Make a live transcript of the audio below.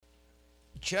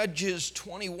Judges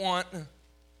 21.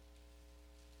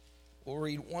 We'll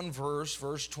read one verse,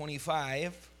 verse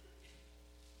 25.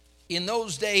 In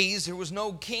those days there was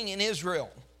no king in Israel.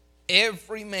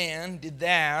 Every man did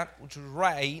that which was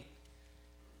right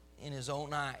in his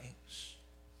own eyes.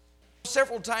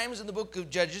 Several times in the book of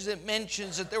Judges it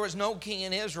mentions that there was no king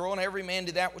in Israel and every man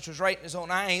did that which was right in his own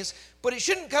eyes. But it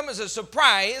shouldn't come as a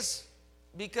surprise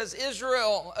because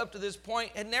Israel up to this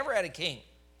point had never had a king.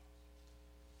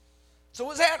 So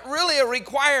was that really a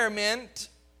requirement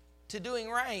to doing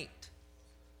right?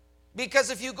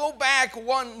 Because if you go back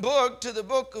one book to the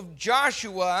book of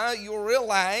Joshua, you'll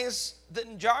realize that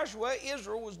in Joshua,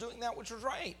 Israel was doing that which was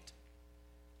right.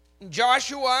 In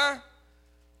Joshua,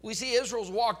 we see Israel's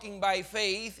walking by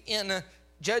faith. In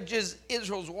Judges,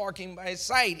 Israel's walking by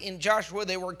sight. In Joshua,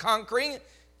 they were conquering.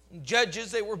 In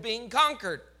Judges, they were being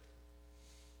conquered.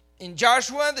 In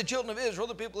Joshua, the children of Israel,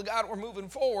 the people of God, were moving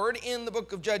forward. In the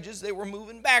book of Judges, they were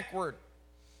moving backward.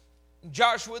 In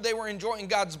Joshua, they were enjoying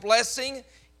God's blessing.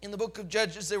 In the book of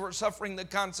Judges, they were suffering the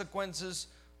consequences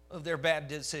of their bad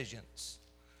decisions.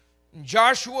 In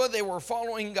Joshua, they were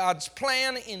following God's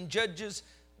plan. In Judges,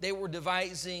 they were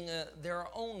devising their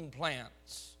own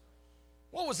plans.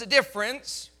 What was the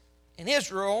difference in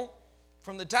Israel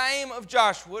from the time of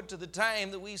Joshua to the time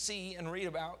that we see and read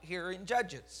about here in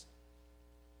Judges?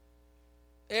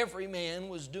 Every man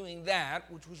was doing that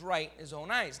which was right in his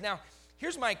own eyes. Now,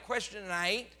 here's my question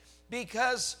tonight,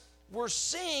 because we're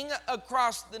seeing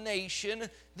across the nation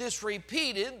this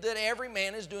repeated, that every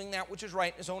man is doing that which is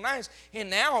right in his own eyes. And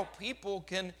now people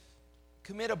can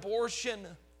commit abortion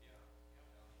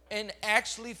and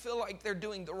actually feel like they're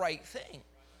doing the right thing.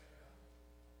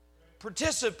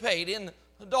 Participate in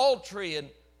adultery and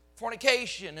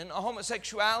fornication and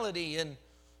homosexuality and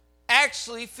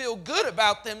actually feel good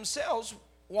about themselves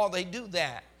while they do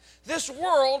that. This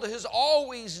world has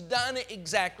always done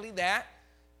exactly that.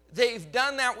 They've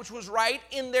done that which was right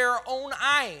in their own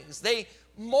eyes. They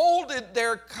molded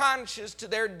their conscience to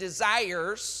their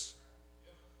desires,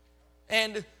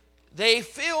 and they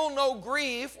feel no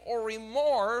grief or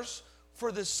remorse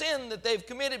for the sin that they've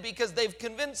committed because they've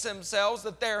convinced themselves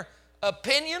that their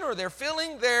opinion or their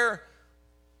feeling, their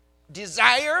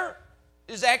desire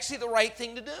is actually the right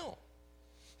thing to do.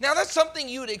 Now, that's something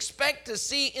you would expect to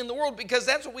see in the world because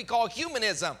that's what we call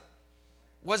humanism.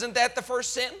 Wasn't that the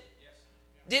first sin?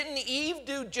 Didn't Eve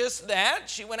do just that?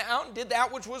 She went out and did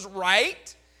that which was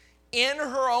right in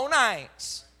her own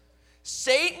eyes.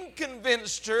 Satan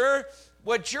convinced her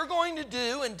what you're going to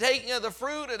do in taking of the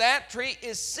fruit of that tree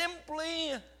is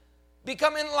simply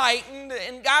become enlightened,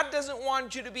 and God doesn't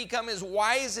want you to become as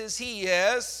wise as he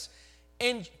is.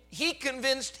 And he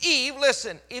convinced Eve,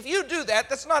 listen, if you do that,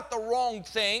 that's not the wrong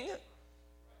thing.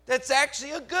 That's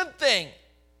actually a good thing.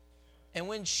 And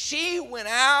when she went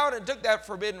out and took that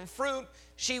forbidden fruit,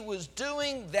 she was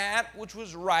doing that which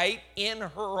was right in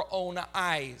her own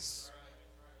eyes.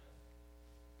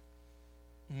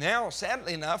 Now,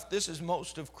 sadly enough, this is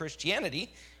most of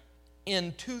Christianity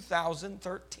in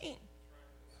 2013.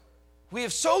 We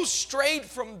have so strayed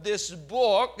from this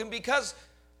book, and because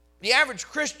the average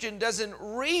Christian doesn't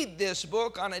read this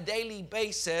book on a daily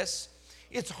basis,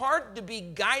 it's hard to be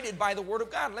guided by the Word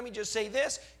of God. Let me just say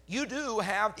this. You do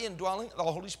have the indwelling of the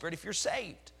Holy Spirit if you're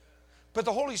saved. But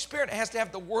the Holy Spirit has to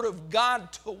have the Word of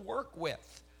God to work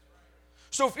with.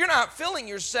 So if you're not filling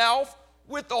yourself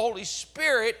with the Holy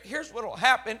Spirit, here's what will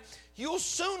happen. You'll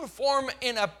soon form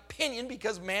an opinion,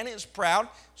 because man is proud,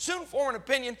 soon form an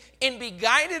opinion and be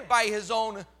guided by his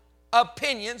own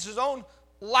opinions, his own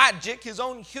logic, his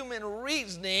own human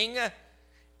reasoning,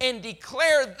 and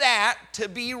declare that to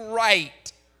be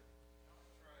right.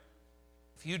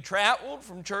 If you traveled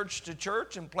from church to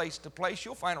church and place to place,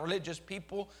 you'll find religious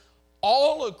people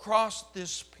all across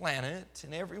this planet,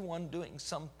 and everyone doing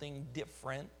something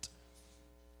different.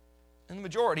 And the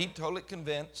majority totally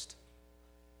convinced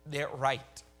they're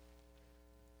right.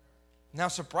 Now,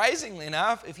 surprisingly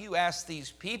enough, if you ask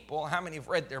these people how many have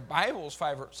read their Bibles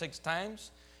 5 or 6 times,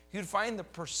 you'd find the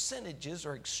percentages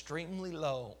are extremely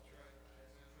low.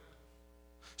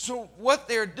 So what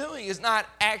they're doing is not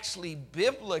actually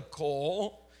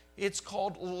biblical, it's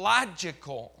called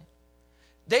logical.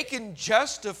 They can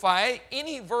justify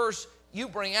any verse you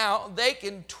bring out, they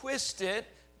can twist it,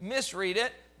 misread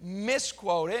it,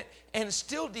 misquote it, and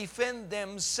still defend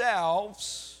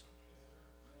themselves,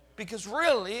 because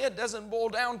really it doesn't boil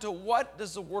down to what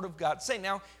does the Word of God say.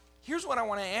 Now, here's what I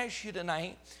want to ask you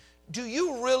tonight. Do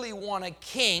you really want a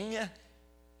king?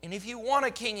 And if you want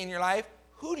a king in your life,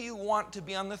 who do you want to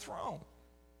be on the throne?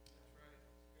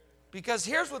 Because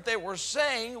here's what they were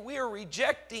saying: we are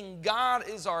rejecting God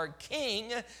as our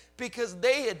king, because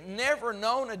they had never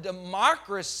known a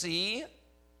democracy.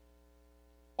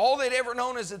 All they'd ever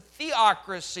known is a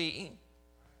theocracy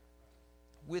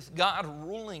with God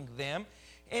ruling them.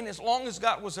 And as long as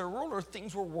God was their ruler,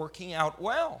 things were working out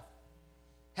well.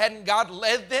 Hadn't God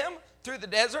led them through the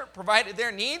desert, provided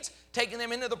their needs, taken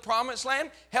them into the promised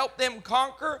land, helped them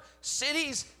conquer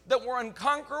cities that were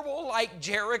unconquerable like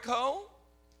Jericho?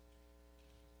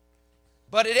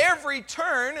 But at every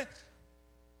turn,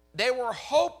 they were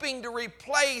hoping to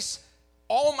replace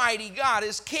Almighty God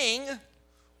as king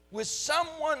with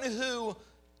someone who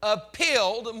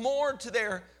appealed more to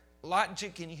their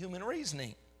logic and human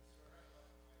reasoning.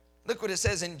 Look what it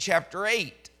says in chapter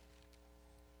 8.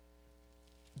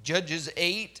 Judges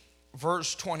 8,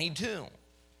 verse 22.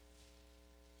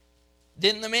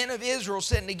 Then the men of Israel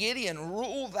said to Gideon,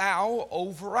 rule thou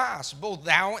over us, both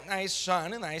thou and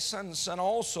thy son's son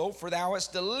also, for thou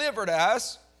hast delivered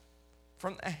us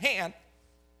from the hand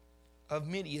of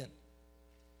Midian.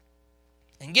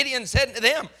 And Gideon said to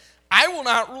them, I will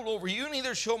not rule over you,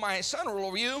 neither shall my son rule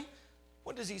over you.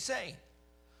 What does he say?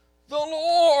 The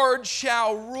Lord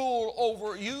shall rule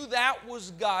over you. That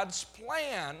was God's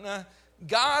plan.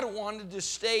 God wanted to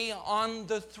stay on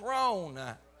the throne.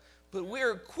 But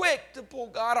we're quick to pull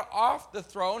God off the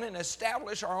throne and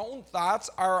establish our own thoughts,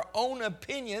 our own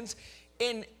opinions.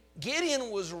 And Gideon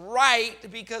was right,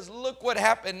 because look what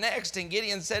happened next. And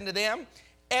Gideon said to them,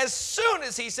 as soon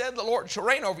as he said, the Lord shall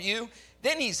reign over you,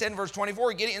 then he said in verse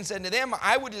 24, Gideon said to them,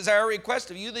 I would desire a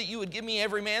request of you, that you would give me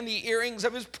every man the earrings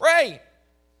of his prey.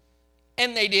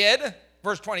 And they did.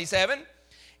 Verse 27.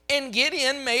 And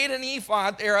Gideon made an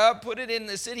ephod thereof, put it in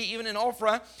the city, even in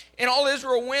Ophrah, and all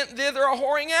Israel went thither a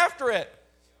whoring after it.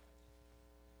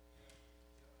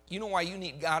 You know why you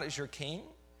need God as your king?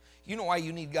 You know why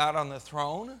you need God on the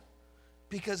throne?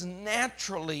 Because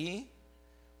naturally,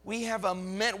 we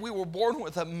were born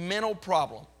with a mental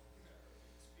problem.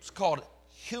 It's called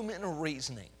human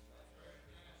reasoning.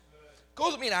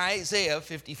 Go with me to Isaiah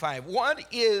 55. What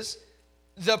is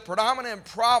the predominant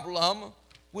problem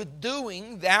with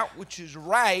doing that which is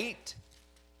right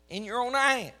in your own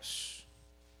eyes?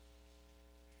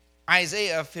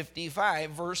 Isaiah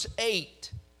 55, verse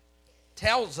 8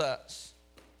 tells us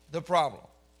the problem.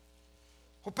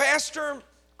 Well, Pastor,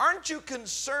 aren't you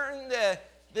concerned that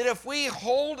if we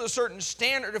hold a certain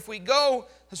standard, if we go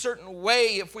a certain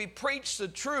way, if we preach the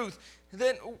truth,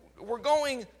 then we're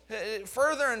going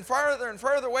further and farther and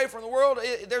further away from the world?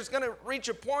 There's going to reach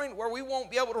a point where we won't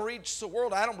be able to reach the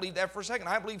world. I don't believe that for a second.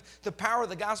 I believe the power of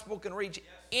the gospel can reach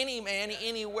any man,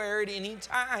 anywhere, at any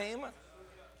time.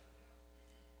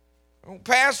 Well,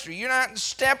 Pastor, you're not in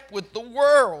step with the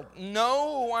world.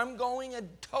 No, I'm going a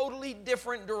totally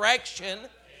different direction.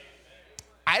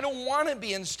 I don't want to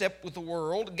be in step with the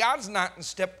world. God's not in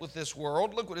step with this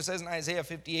world. Look what it says in Isaiah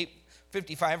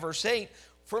 55, verse 8.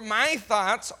 For my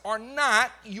thoughts are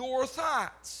not your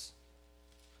thoughts.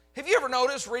 Have you ever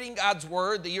noticed reading God's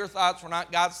word that your thoughts were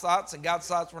not God's thoughts and God's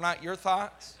thoughts were not your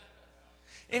thoughts?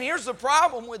 And here's the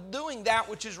problem with doing that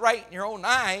which is right in your own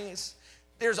eyes.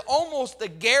 There's almost a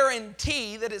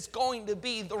guarantee that it's going to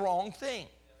be the wrong thing.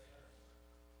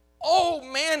 Oh,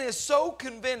 man is so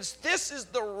convinced this is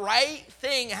the right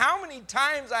thing. How many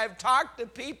times I've talked to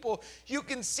people, you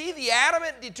can see the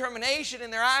adamant determination in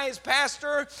their eyes.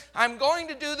 Pastor, I'm going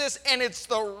to do this, and it's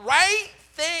the right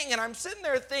thing. And I'm sitting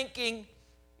there thinking,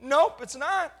 nope, it's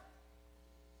not.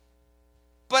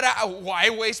 But why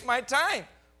waste my time?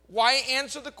 Why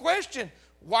answer the question?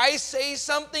 Why say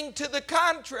something to the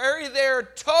contrary? They're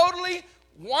totally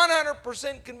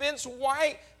 100% convinced.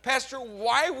 Why? Pastor,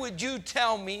 why would you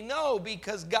tell me no?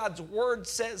 Because God's word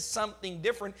says something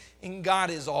different, and God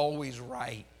is always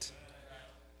right.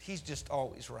 He's just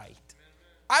always right.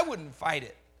 I wouldn't fight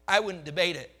it. I wouldn't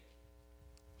debate it.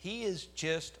 He is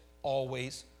just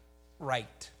always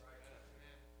right.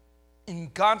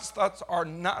 And God's thoughts are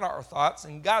not our thoughts,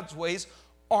 and God's ways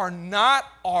are not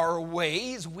our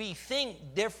ways. We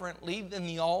think differently than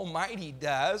the Almighty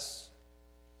does.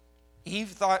 Eve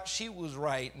thought she was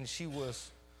right, and she was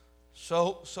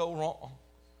so wrong.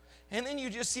 And then you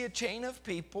just see a chain of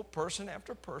people, person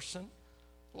after person.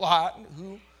 Lot,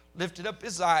 who lifted up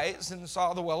his eyes and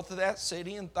saw the wealth of that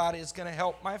city and thought it's going to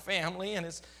help my family, and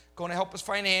it's going to help us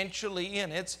financially,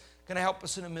 and it's going to help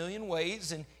us in a million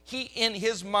ways. And he, in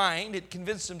his mind, had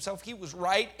convinced himself he was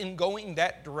right in going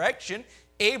that direction.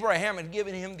 Abraham had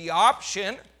given him the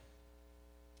option.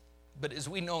 But as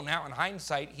we know now in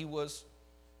hindsight, he was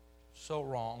so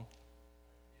wrong.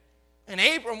 And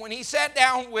Abram, when he sat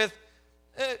down with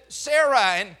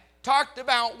Sarah and talked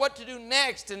about what to do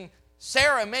next, and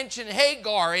Sarah mentioned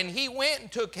Hagar, and he went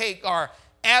and took Hagar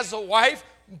as a wife.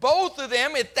 Both of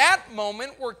them at that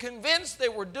moment were convinced they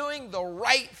were doing the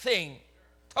right thing.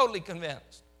 Totally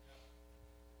convinced.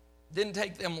 Didn't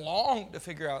take them long to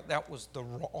figure out that was the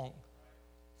wrong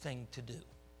thing to do.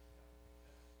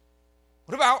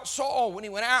 What about Saul when he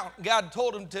went out? God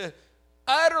told him to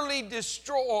utterly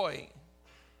destroy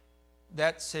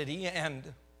that city,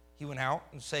 and he went out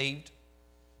and saved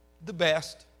the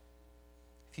best.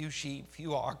 Few sheep,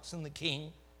 few oxen, the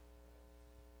king.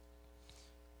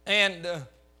 And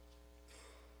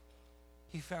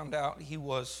he found out he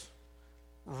was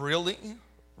really,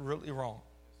 really wrong.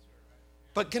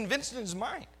 But convinced in his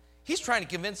mind. He's trying to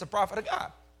convince the prophet of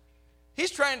God.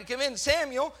 He's trying to convince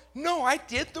Samuel, no, I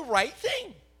did the right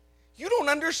thing. You don't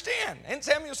understand. And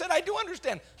Samuel said, I do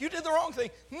understand. You did the wrong thing.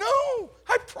 No,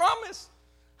 I promise.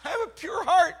 I have a pure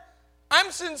heart.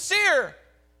 I'm sincere.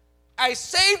 I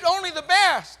saved only the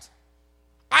best.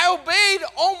 I obeyed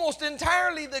almost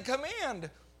entirely the command.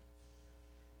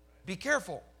 Be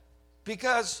careful,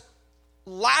 because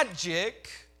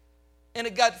logic and a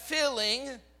gut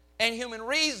feeling and human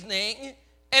reasoning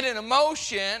and an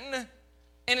emotion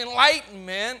and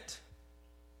enlightenment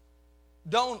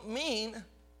don't mean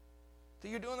that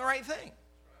you're doing the right thing.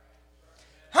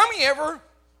 How many ever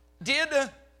did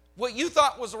what you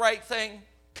thought was the right thing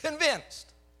convinced?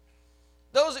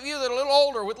 Those of you that are a little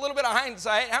older with a little bit of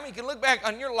hindsight, how many can look back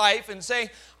on your life and say,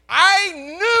 I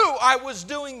knew I was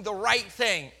doing the right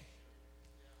thing?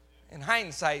 In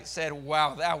hindsight said,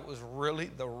 wow, that was really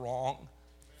the wrong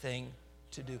thing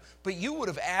to do. But you would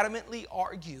have adamantly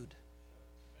argued.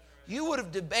 You would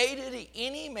have debated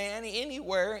any man,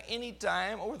 anywhere,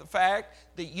 anytime over the fact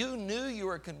that you knew, you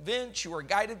were convinced, you were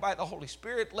guided by the Holy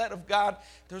Spirit, led of God.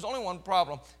 There's only one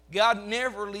problem. God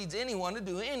never leads anyone to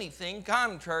do anything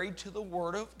contrary to the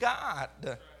Word of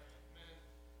God.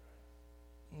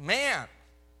 Man,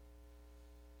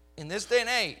 in this day and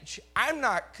age, I'm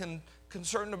not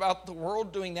concerned about the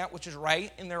world doing that which is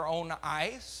right in their own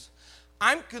eyes.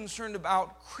 I'm concerned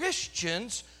about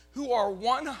Christians who are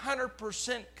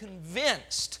 100%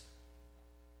 convinced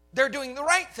they're doing the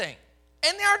right thing.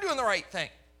 And they are doing the right thing.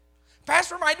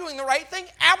 Pastor, am I doing the right thing?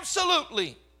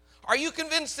 Absolutely. Are you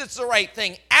convinced it's the right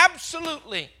thing?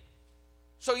 Absolutely.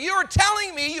 So you're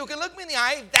telling me, you can look me in the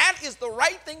eye, that is the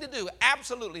right thing to do.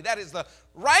 Absolutely. That is the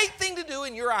right thing to do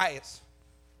in your eyes.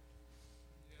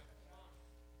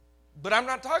 But I'm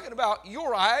not talking about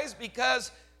your eyes,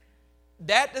 because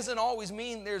that doesn't always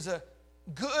mean there's a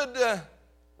good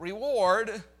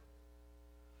reward.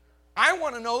 I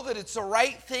want to know that it's the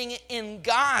right thing in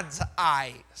God's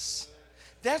eyes.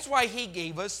 That's why He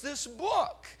gave us this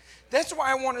book. That's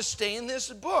why I want to stay in this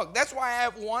book. That's why I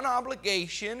have one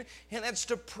obligation, and that's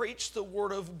to preach the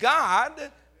Word of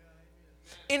God.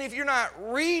 And if you're not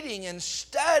reading and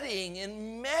studying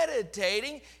and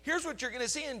meditating, here's what you're going to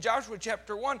see in Joshua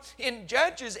chapter 1. In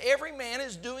Judges, every man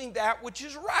is doing that which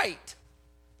is right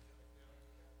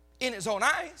in his own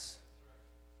eyes.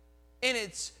 And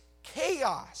it's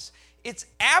chaos. It's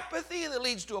apathy that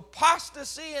leads to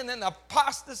apostasy, and then the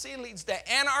apostasy leads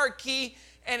to anarchy,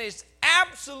 and it's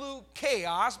absolute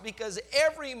chaos because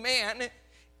every man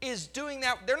is doing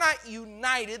that. They're not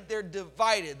united, they're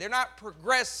divided. They're not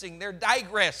progressing, they're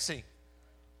digressing.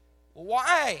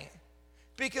 Why?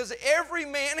 Because every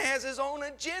man has his own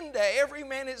agenda. Every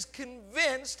man is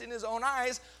convinced in his own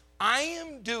eyes, I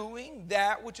am doing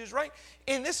that which is right.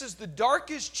 And this is the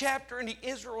darkest chapter in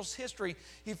Israel's history.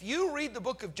 If you read the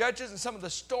book of Judges and some of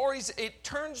the stories, it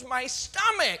turns my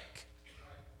stomach.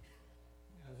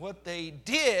 What they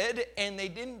did, and they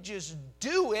didn't just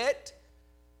do it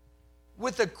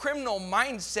with a criminal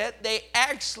mindset, they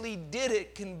actually did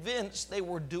it convinced they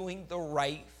were doing the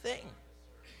right thing.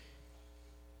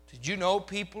 Did you know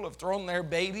people have thrown their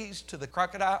babies to the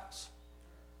crocodiles?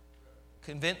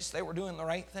 Convinced they were doing the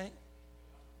right thing?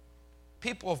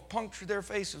 People have punctured their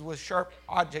faces with sharp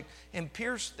objects and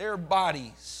pierced their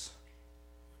bodies,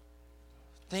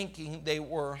 thinking they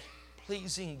were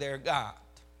pleasing their God.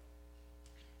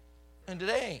 And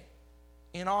today,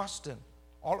 in Austin,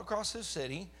 all across this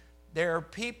city, there are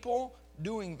people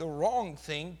doing the wrong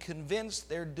thing, convinced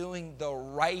they're doing the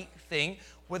right thing,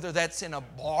 whether that's in a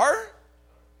bar.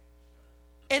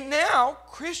 And now,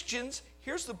 Christians,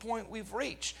 here's the point we've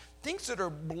reached. Things that are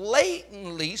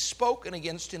blatantly spoken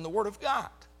against in the Word of God.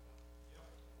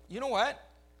 You know what?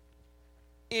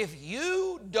 If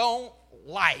you don't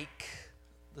like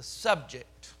the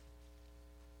subject,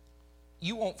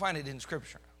 you won't find it in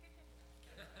Scripture.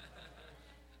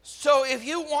 So if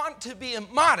you want to be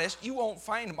immodest, you won't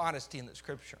find modesty in the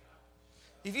Scripture.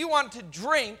 If you want to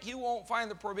drink, you won't find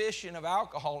the prohibition of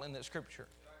alcohol in the Scripture.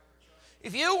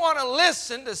 If you want to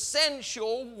listen to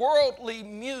sensual, worldly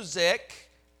music,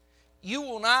 you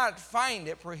will not find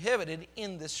it prohibited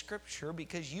in the Scripture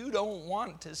because you don't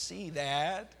want to see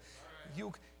that.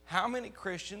 How many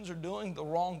Christians are doing the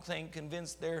wrong thing,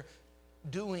 convinced they're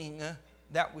doing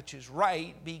that which is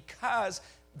right because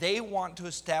they want to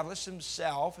establish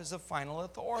themselves as a final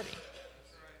authority?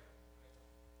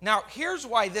 Now, here's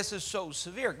why this is so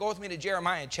severe. Go with me to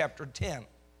Jeremiah chapter 10.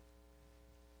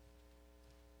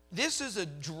 This is a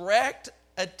direct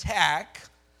attack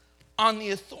on the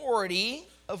authority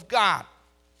of God.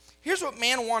 Here's what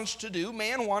man wants to do.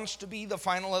 Man wants to be the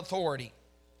final authority.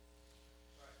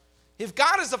 If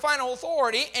God is the final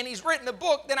authority and He's written a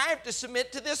book, then I have to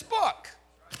submit to this book.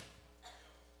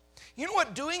 You know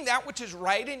what doing that which is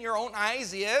right in your own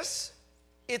eyes is?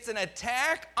 It's an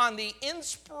attack on the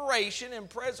inspiration and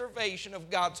preservation of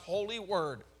God's holy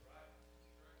word.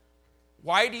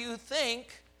 Why do you think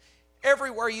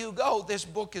everywhere you go, this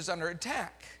book is under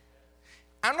attack?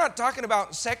 I'm not talking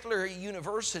about secular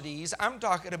universities. I'm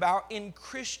talking about in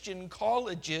Christian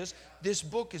colleges, this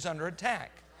book is under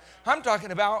attack. I'm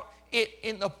talking about it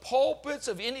in the pulpits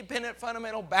of independent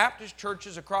fundamental Baptist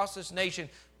churches across this nation,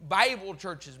 Bible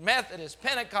churches, Methodist,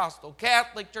 Pentecostal,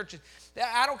 Catholic churches.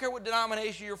 I don't care what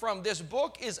denomination you're from. This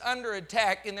book is under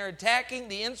attack, and they're attacking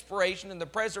the inspiration and the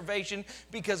preservation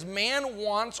because man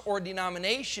wants, or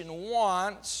denomination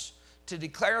wants, to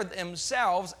declare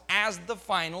themselves as the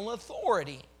final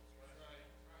authority.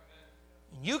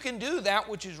 You can do that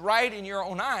which is right in your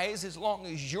own eyes as long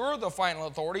as you're the final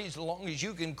authority, as long as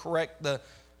you can correct the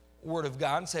Word of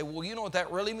God and say, well, you know what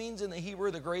that really means in the Hebrew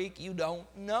or the Greek? You don't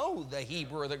know the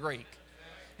Hebrew or the Greek.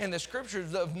 And the Scripture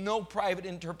is of no private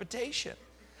interpretation.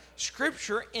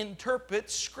 Scripture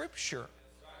interprets Scripture.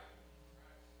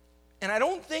 And I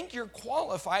don't think you're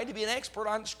qualified to be an expert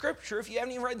on Scripture if you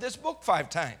haven't even read this book 5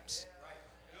 times.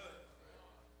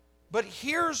 But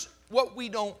here's what we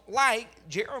don't like.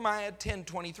 Jeremiah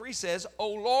 10:23 says, O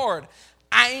Lord,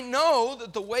 I know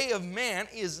that the way of man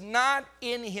is not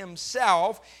in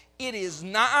himself. It is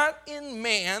not in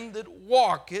man that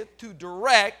walketh to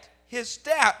direct his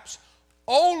steps.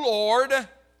 O Lord,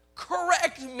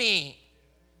 correct me.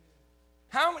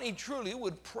 How many truly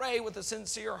would pray with a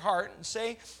sincere heart and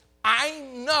say, I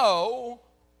know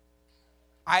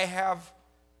I have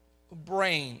a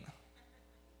brain.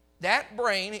 That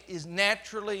brain is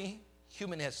naturally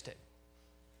humanistic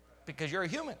because you're a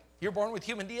human. You're born with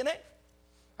human DNA.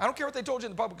 I don't care what they told you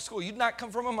in the public school. You did not come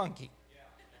from a monkey.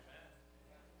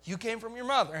 You came from your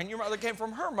mother, and your mother came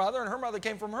from her mother, and her mother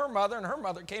came from her mother, and her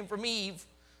mother came from Eve,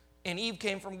 and Eve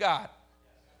came from God.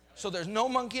 So there's no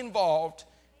monkey involved,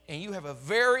 and you have a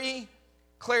very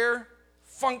clear,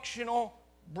 functional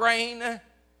brain, and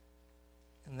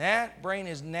that brain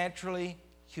is naturally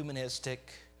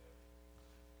humanistic.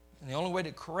 And the only way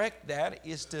to correct that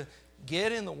is to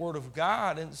get in the Word of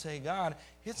God and say, God,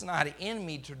 it's not in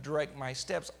me to direct my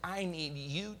steps. I need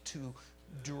you to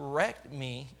direct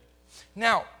me.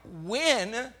 Now,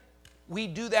 when we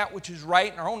do that which is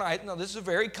right in our own eyes, now this is a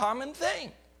very common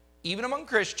thing, even among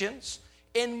Christians,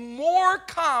 and more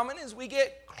common as we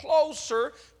get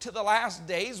closer to the last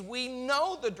days. We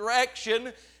know the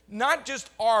direction, not just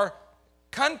our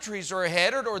countries are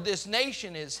headed or this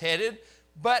nation is headed,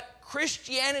 but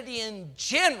Christianity in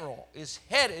general is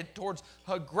headed towards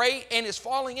a great, and is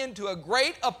falling into a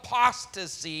great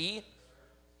apostasy.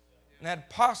 And that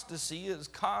apostasy is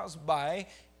caused by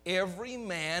every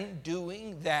man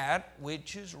doing that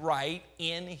which is right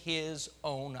in his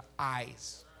own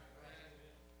eyes.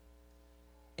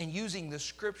 And using the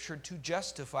Scripture to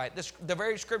justify it. The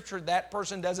very Scripture that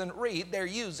person doesn't read, they're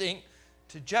using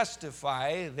to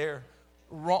justify their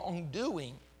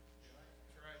wrongdoing.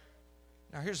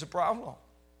 Now here's the problem.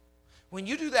 When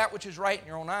you do that which is right in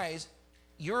your own eyes,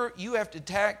 you have to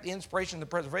attack the inspiration and the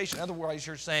preservation. Otherwise,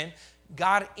 you're saying,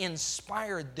 God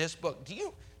inspired this book.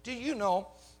 Do you know,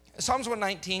 Psalms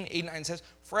 119, 8, 9 says,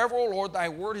 forever, O Lord, thy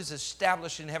word is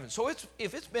established in heaven. So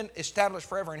if it's been established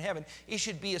forever in heaven, it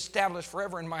should be established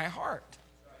forever in my heart.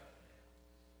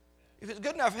 If it's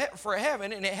good enough for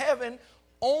heaven, and heaven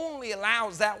only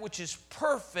allows that which is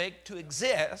perfect to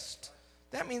exist,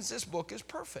 that means this book is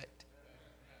perfect.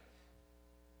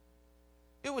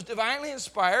 It was divinely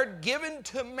inspired, given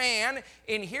to man,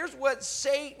 and here's what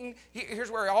Satan, here's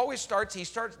where he always starts. He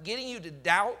starts getting you to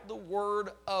doubt the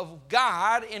Word of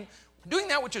God, and doing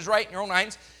that which is right in your own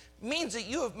eyes means that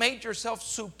you have made yourself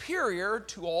superior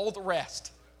to all the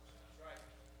rest.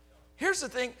 Here's the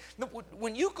thing,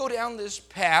 when you go down this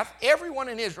path, everyone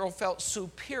in Israel felt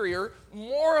superior,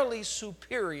 morally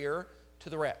superior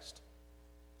to the rest.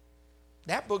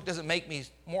 That book doesn't make me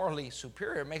morally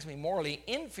superior, it makes me morally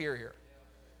inferior.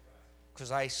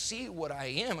 because I see what I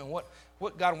am and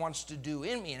what God wants to do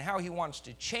in me and how He wants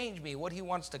to change me, what He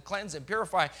wants to cleanse and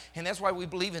purify. And that's why we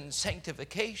believe in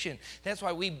sanctification. That's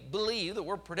why we believe that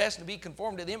we're predestined to be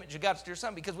conformed to the image of God's dear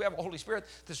Son, because we have a Holy Spirit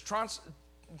that's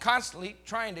constantly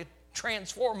trying to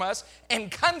transform us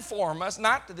and conform us,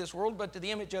 not to this world, but to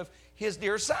the image of His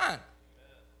dear Son.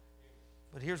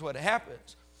 But here's what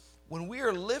happens. When we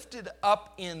are lifted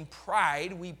up in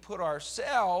pride, we put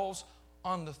ourselves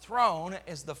on the throne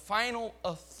as the final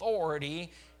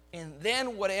authority, and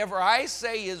then whatever I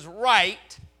say is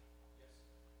right,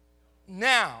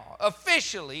 now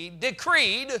officially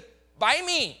decreed by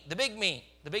me, the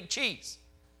big cheese,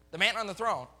 the man on the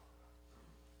throne.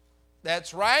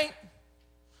 That's right.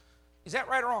 Is that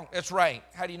right or wrong? That's right.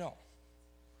 How do you know?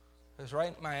 That's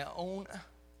right in my own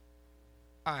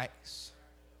eyes.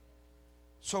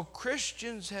 So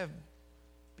Christians have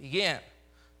begun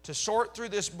to sort through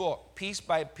this book piece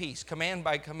by piece, command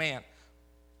by command,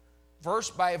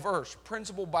 verse by verse,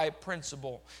 principle by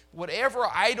principle. Whatever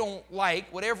I don't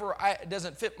like, whatever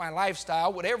doesn't fit my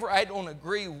lifestyle, whatever I don't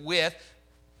agree with,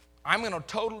 I'm going to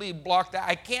totally block that.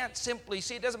 I can't simply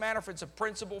see. It doesn't matter if it's a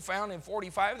principle found in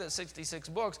 45 of the 66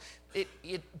 books.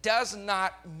 It does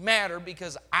not matter,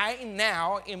 because I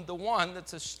now am the one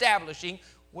that's establishing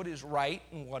what is right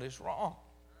and what is wrong.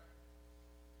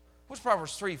 What's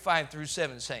Proverbs 3, 5 through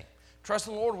 7 saying? Trust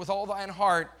in the Lord with all thine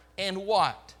heart, and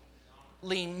what?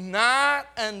 Lean not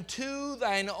unto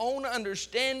thine own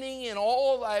understanding, in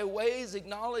all thy ways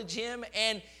acknowledge Him,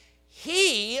 and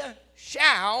He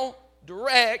shall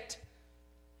direct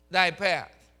thy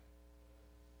path.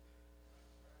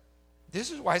 This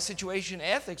is why situation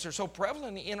ethics are so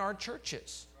prevalent in our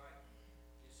churches.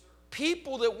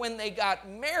 People that when they got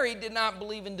married did not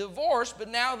believe in divorce, but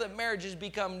now that marriage has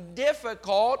become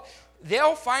difficult,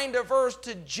 they'll find a verse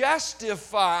to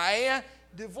justify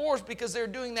divorce because they're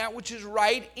doing that which is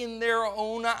right in their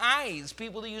own eyes.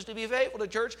 People that used to be faithful to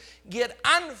church get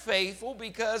unfaithful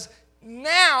because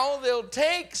now they'll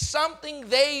take something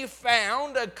they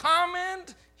found, a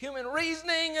comment, human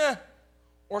reasoning,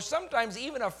 or sometimes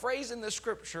even a phrase in the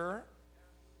Scripture,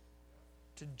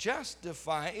 to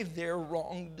justify their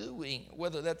wrongdoing.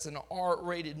 Whether that's an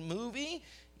R-rated movie,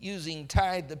 using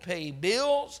tithe to pay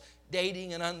bills,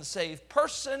 dating an unsaved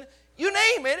person, you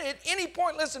name it, at any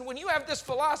point. Listen, when you have this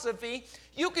philosophy,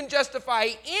 you can justify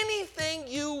anything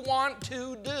you want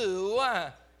to do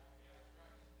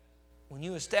when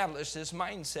you establish this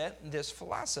mindset and this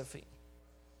philosophy.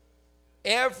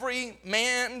 Every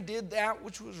man did that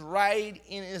which was right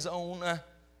in his own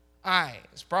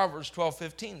eyes. Proverbs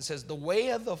 12:15 says, the way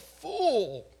of the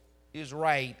fool is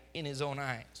right in his own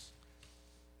eyes.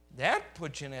 That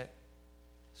puts you in a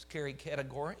scary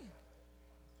category.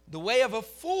 The way of a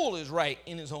fool is right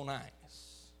in his own eyes.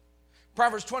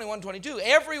 Proverbs 21:22,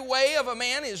 every way of a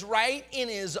man is right in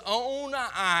his own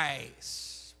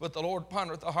eyes, but the Lord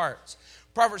pondereth the hearts.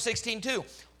 Proverbs 16:2,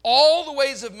 all the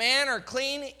ways of man are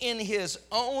clean in his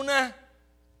own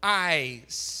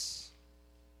eyes.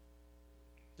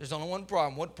 There's only one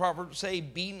problem. What Proverbs say?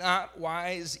 Be not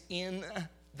wise in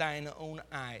thine own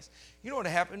eyes. You know what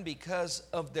happened because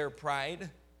of their pride?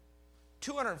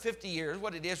 250 years,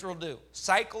 what did Israel do?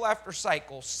 Cycle after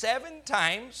cycle. 7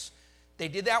 times they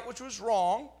did that which was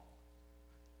wrong.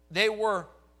 They were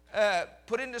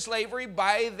put into slavery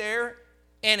by their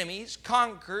enemies,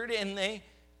 conquered, and they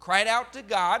cried out to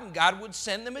God, and God would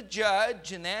send them a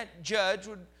judge, and that judge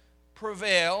would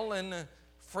prevail and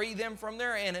free them from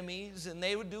their enemies, and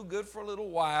they would do good for a little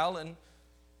while. And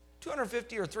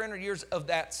 250 or 300 years of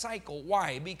that cycle.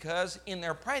 Why? Because in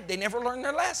their pride, they never learned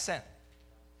their lesson.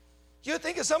 You would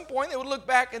think at some point they would look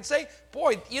back and say,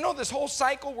 boy, you know, this whole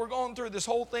cycle we're going through, this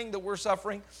whole thing that we're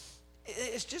suffering,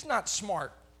 it's just not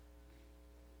smart.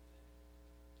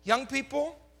 Young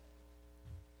people,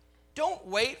 don't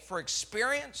wait for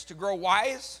experience to grow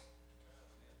wise,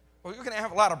 or you're going to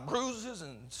have a lot of bruises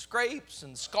and scrapes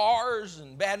and scars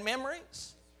and bad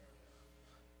memories.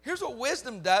 Here's what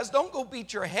wisdom does. Don't go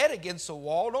beat your head against the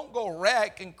wall. Don't go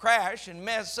wreck and crash and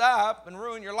mess up and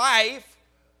ruin your life.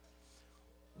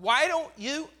 Why don't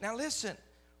you, now listen,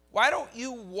 why don't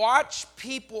you watch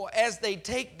people as they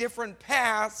take different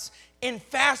paths and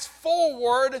fast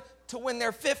forward to when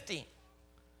they're 50?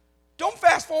 Don't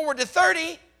fast forward to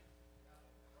 30.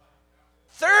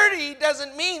 30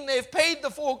 doesn't mean they've paid the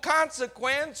full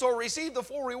consequence or received the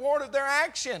full reward of their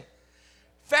action.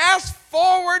 Fast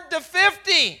forward to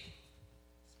 50.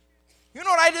 You know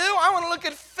what I do? I want to look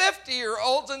at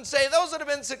 50-year-olds and say, those that have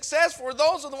been successful,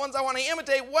 those are the ones I want to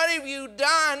imitate. What have you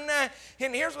done?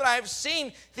 And here's what I've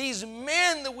seen. These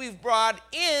men that we've brought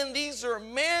in, these are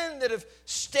men that have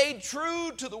stayed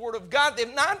true to the Word of God.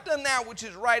 They've not done that which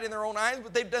is right in their own eyes,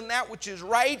 but they've done that which is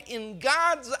right in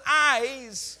God's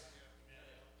eyes.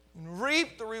 And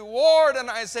reap the reward. And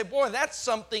I say, boy, that's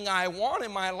something I want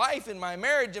in my life, in my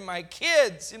marriage, in my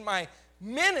kids, in my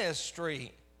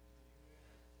ministry.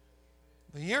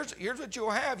 But here's what you'll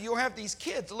have. You'll have these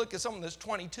kids. Look at someone that's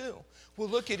 22. Well,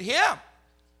 look at him.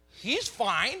 He's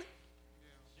fine.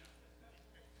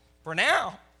 For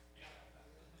now.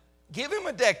 Give him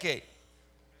a decade.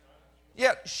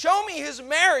 Yeah, show me his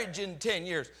marriage in 10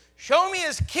 years. Show me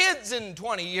his kids in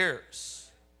 20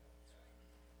 years.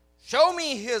 Show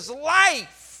me his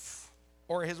life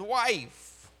or his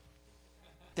wife.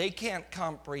 They can't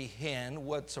comprehend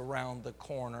what's around the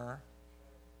corner.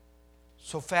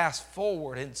 So fast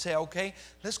forward and say, okay,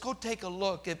 let's go take a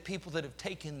look at people that have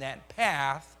taken that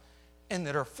path and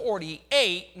that are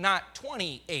 48, not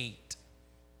 28.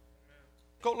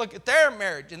 Go look at their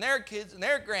marriage and their kids and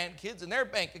their grandkids and their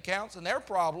bank accounts and their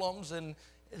problems, and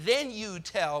then you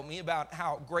tell me about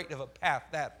how great of a path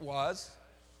that was.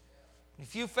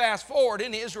 If you fast forward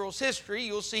in Israel's history,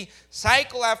 you'll see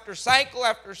cycle after cycle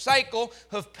after cycle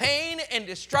of pain and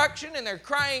destruction, and they're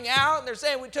crying out, and they're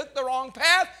saying, we took the wrong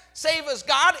path, save us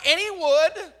God, and He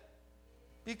would,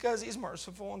 because He's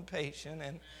merciful and patient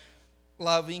and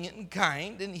loving and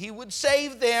kind, and He would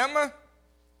save them.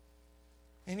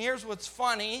 And here's what's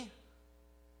funny.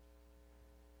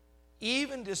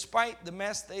 Even despite the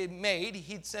mess they made,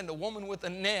 He'd send a woman with a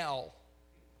nail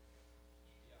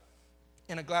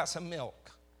in a glass of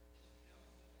milk.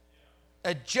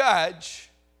 A judge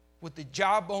with the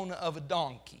jawbone of a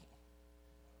donkey.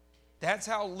 That's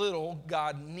how little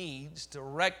God needs to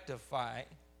rectify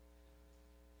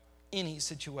any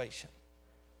situation.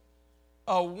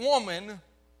 A woman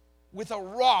with a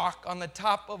rock on the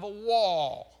top of a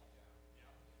wall.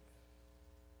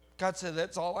 God said,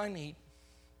 that's all I need,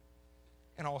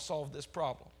 and I'll solve this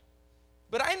problem.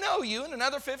 But I know you, in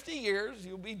another 50 years,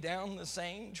 you'll be down the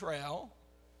same trail,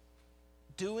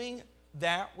 doing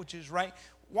that which is right.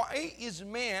 Why is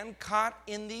man caught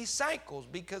in these cycles?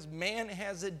 Because man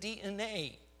has a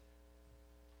DNA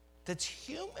that's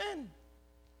human.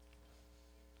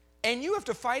 And you have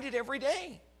to fight it every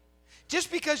day.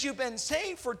 Just because you've been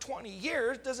saved for 20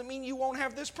 years doesn't mean you won't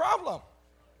have this problem.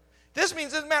 This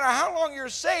means it doesn't matter how long you're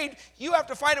saved, you have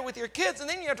to fight it with your kids, and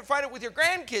then you have to fight it with your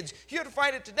grandkids. You have to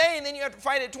fight it today, and then you have to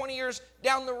fight it 20 years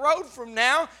down the road from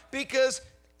now, because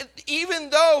even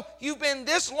though you've been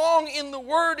this long in the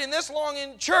Word and this long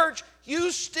in church,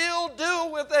 you still deal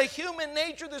with a human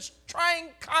nature that's trying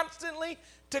constantly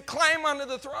to climb onto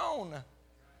the throne.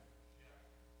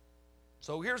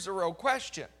 So here's the real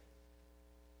question.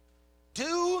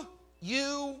 Do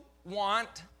you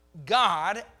want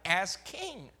God as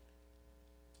king?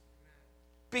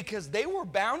 Because they were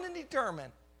bound and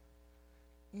determined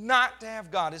not to have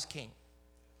God as king.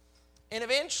 And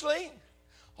eventually,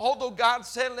 although God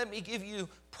said, let me give you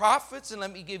prophets and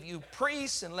let me give you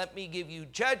priests and let me give you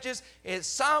judges, at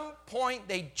some point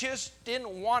they just didn't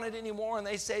want it anymore, and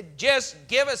they said, just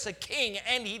give us a king,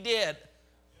 and He did.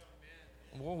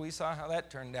 Well, we saw how that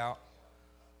turned out.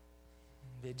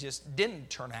 It just didn't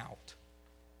turn out.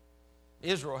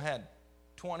 Israel had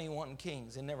 21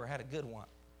 kings and never had a good one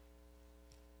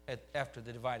after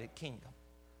the divided kingdom.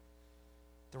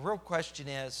 The real question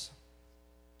is,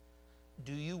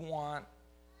 do you want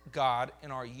God,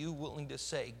 and are you willing to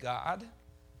say, God,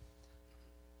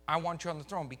 I want you on the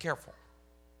throne. Be careful.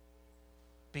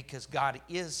 Because God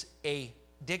is a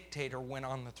dictator when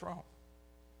on the throne.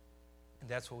 And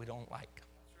that's what we don't like.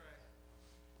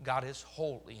 God is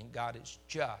holy, and God is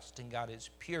just, and God is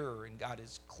pure, and God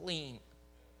is clean.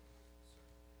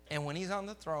 And when He's on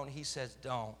the throne, He says,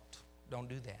 don't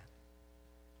do that.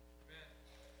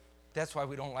 That's why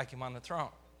we don't like Him on the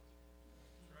throne.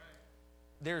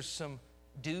 There's some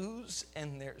do's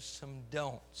and there's some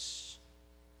don'ts.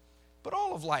 But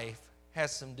all of life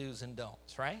has some do's and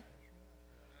don'ts, right?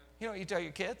 You know what you tell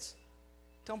your kids?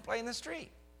 Don't play in the street.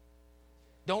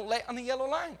 Don't lay on the yellow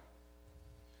line.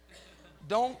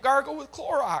 Don't gargle with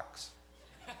Clorox.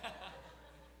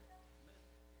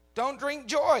 Don't drink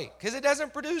joy, because it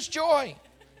doesn't produce joy.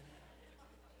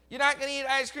 You're not going to eat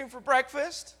ice cream for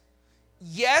breakfast.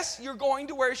 Yes, you're going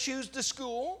to wear shoes to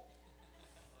school.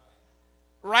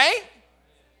 Right?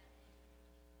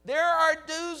 There are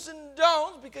do's and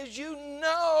don'ts, because you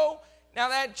know now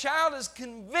that child is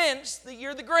convinced that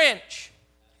you're the Grinch.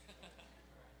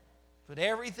 But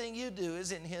everything you do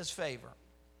is in His favor.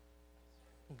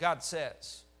 God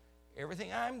says,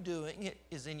 everything I'm doing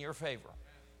is in your favor.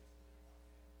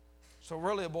 So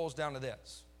really it boils down to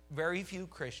this. Very few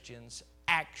Christians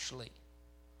actually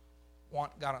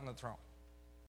want God on the throne.